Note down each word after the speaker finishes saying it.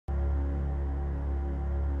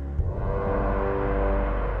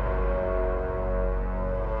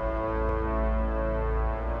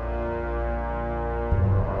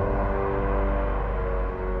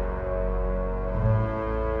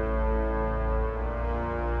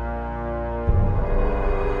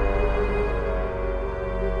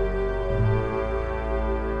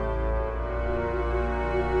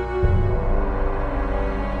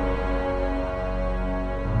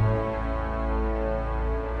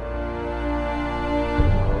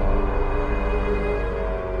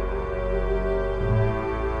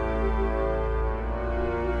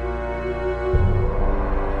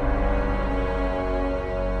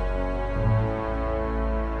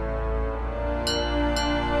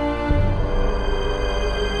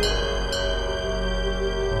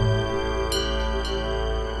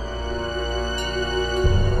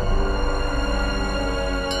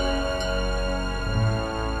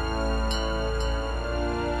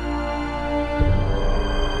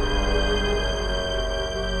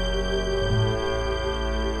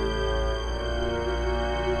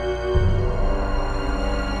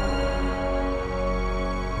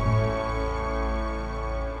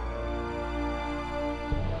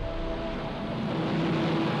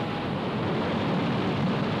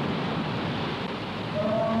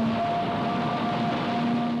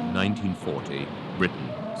1940, Britain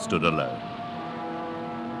stood alone.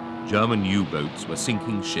 German U-boats were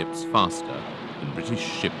sinking ships faster than British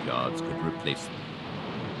shipyards could replace them.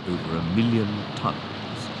 Over 1 million tons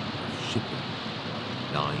of shipping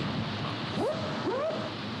in 9 months.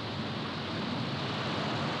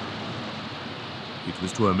 It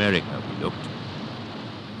was to America we looked,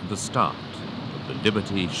 and the start of the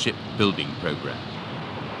Liberty shipbuilding program.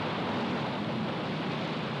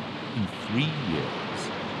 In 3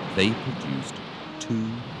 years, they produced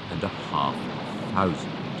 2,500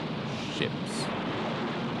 ships.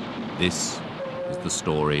 This is the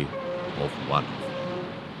story of one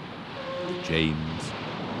of them, James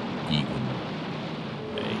Eagan Layne.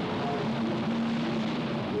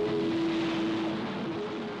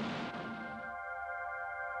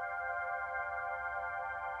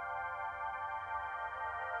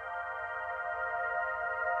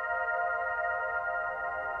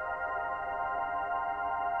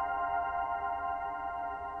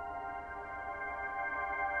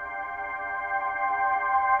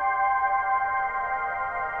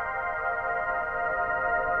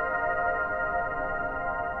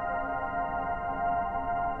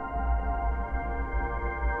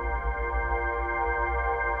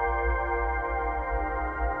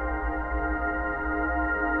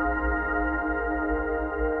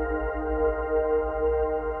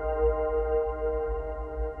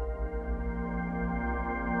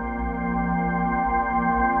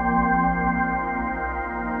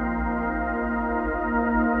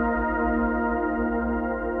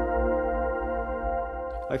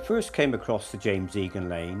 I first came across the James Eagan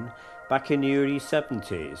Layne back in the early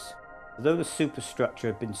 70s. Although the superstructure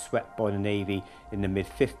had been swept by the Navy in the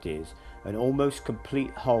mid-50s, an almost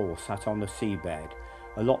complete hull sat on the seabed,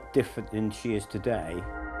 a lot different than she is today.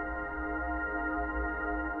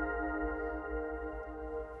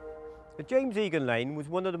 The James Eagan Layne was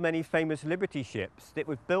one of the many famous Liberty ships that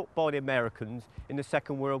was built by the Americans in the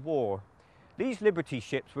Second World War. These Liberty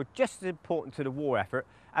ships were just as important to the war effort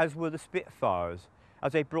as were the Spitfires,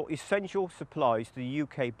 as they brought essential supplies to the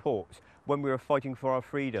UK ports when we were fighting for our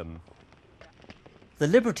freedom. The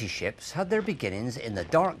Liberty ships had their beginnings in the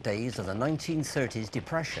dark days of the 1930s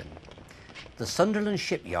depression. The Sunderland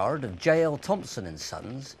shipyard of J.E.L. Thompson and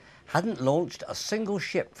Sons hadn't launched a single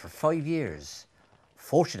ship for 5 years.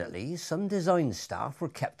 Fortunately, some design staff were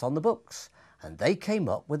kept on the books, and they came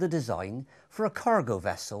up with a design for a cargo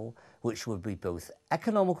vessel which would be both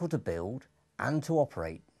economical to build and to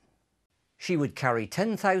operate. She would carry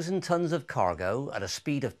 10,000 tons of cargo at a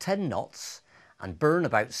speed of 10 knots and burn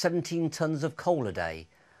about 17 tons of coal a day,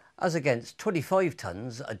 as against 25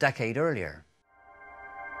 tons a decade earlier.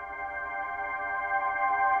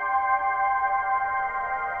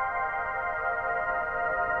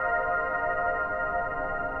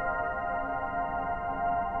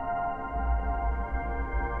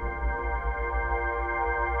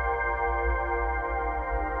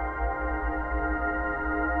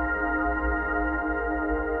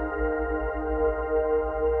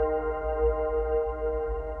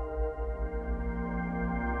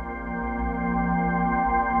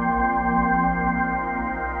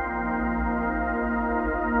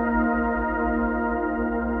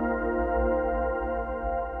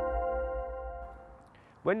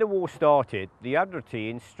 When the war started, the Admiralty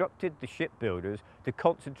instructed the shipbuilders to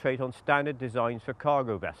concentrate on standard designs for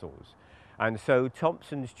cargo vessels, and so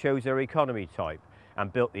Thompsons chose their economy type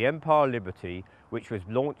and built the Empire Liberty, which was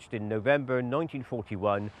launched in November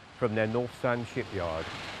 1941 from their North Stand shipyard.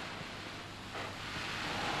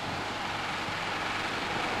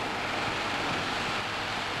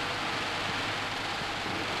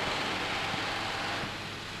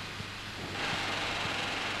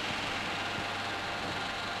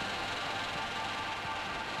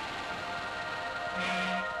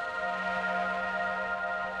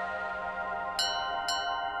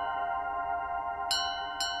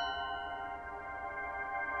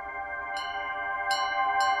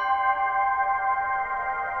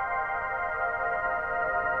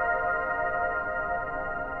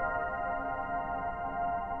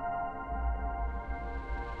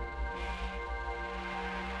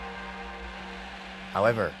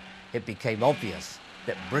 However, it became obvious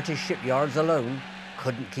that British shipyards alone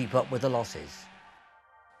couldn't keep up with the losses.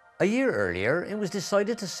 A year earlier, it was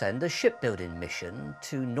decided to send a shipbuilding mission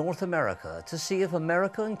to North America to see if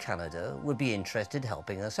America and Canada would be interested in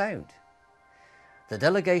helping us out. The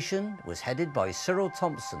delegation was headed by Cyril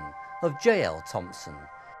Thompson of J.E.L. Thompson,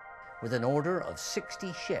 with an order of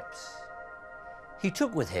 60 ships. He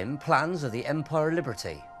took with him plans of the Empire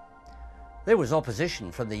Liberty. There was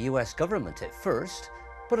opposition from the US government at first,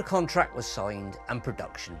 but a contract was signed and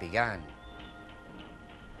production began.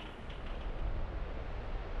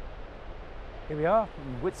 Here we are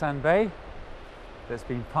in Whitsand Bay. That's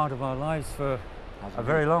been part of our lives for a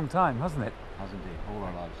very long time, hasn't it? Has indeed, all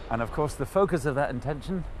our lives. And of course the focus of that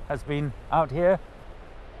intention has been out here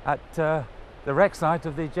at the wreck site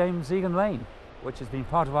of the Eagan Layne, which has been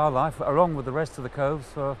part of our life along with the rest of the coves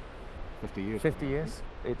for 50 years. 50 years.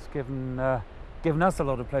 It's given us a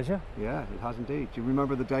lot of pleasure. Yeah, it has indeed. Do you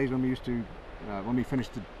remember the days when we used to, when we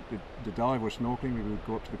finished the dive or snorkeling, we would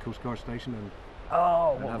go up to the Coast Guard station and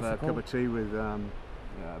have a cup of tea with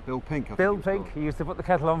Bill Pink. Bill Pink, he used to put the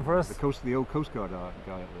kettle on for us. The old Coast Guard guy up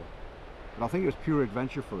there. But I think it was pure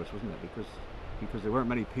adventure for us, wasn't it? Because there weren't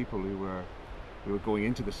many people who were going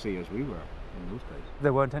into the sea as we were in those days.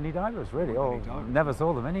 There weren't any divers, really. Never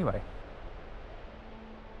Saw them anyway.